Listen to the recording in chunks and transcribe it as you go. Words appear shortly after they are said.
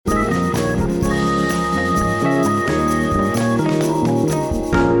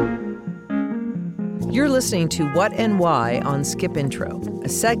listening to What and Why on Skip Intro, a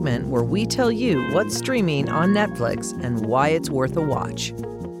segment where we tell you what's streaming on Netflix and why it's worth a watch.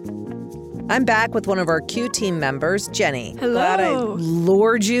 I'm back with one of our Q team members, Jenny. Hello. Glad I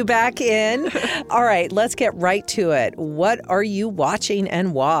lured you back in. All right, let's get right to it. What are you watching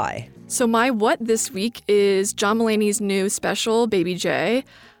and why? So my what this week is John Mulaney's new special, Baby J.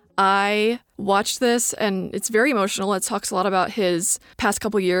 I watched this and it's very emotional. It talks a lot about his past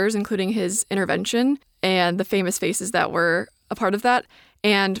couple years, including his intervention and the famous faces that were a part of that.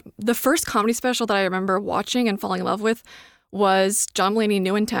 And the first comedy special that I remember watching and falling in love with was John Mulaney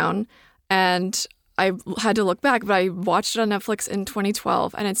New in Town. And I had to look back, but I watched it on Netflix in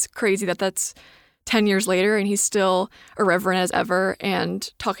 2012. And it's crazy that that's 10 years later and he's still irreverent as ever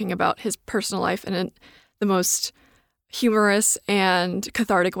and talking about his personal life in the most humorous and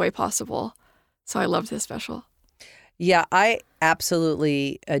cathartic way possible. So I loved this special. Yeah, I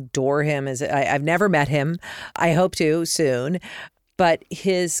absolutely adore him. I've never met him. I hope to soon. But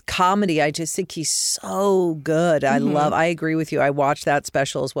his comedy, I just think he's so good. I agree with you. I watched that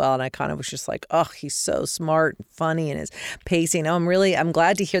special as well, and I kind of was just like, oh, he's so smart and funny, and his pacing. I'm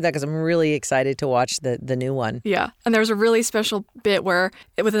glad to hear that because I'm really excited to watch the new one. Yeah, and there's a really special bit where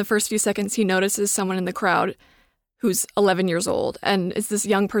within the first few seconds, he notices someone in the crowd who's 11 years old. And it's this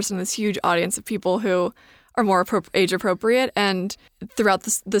young person, this huge audience of people who are more age appropriate. And throughout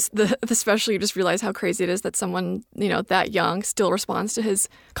the special, you just realize how crazy it is that someone, that young still responds to his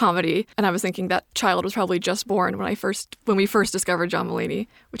comedy. And I was thinking that child was probably just born when we first discovered John Mulaney,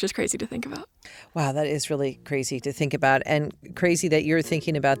 which is crazy to think about. Wow, that is really crazy to think about, and crazy that you're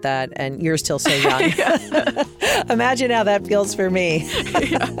thinking about that and you're still so young. Imagine how that feels for me.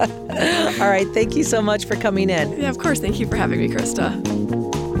 All right, thank you so much for coming in. Yeah, of course. Thank you for having me, Krista.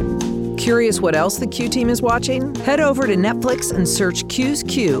 Curious what else the Q team is watching? Head over to Netflix and search Q's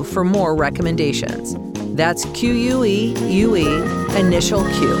Q for more recommendations. That's QUEUE, initial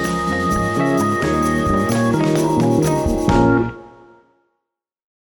Q.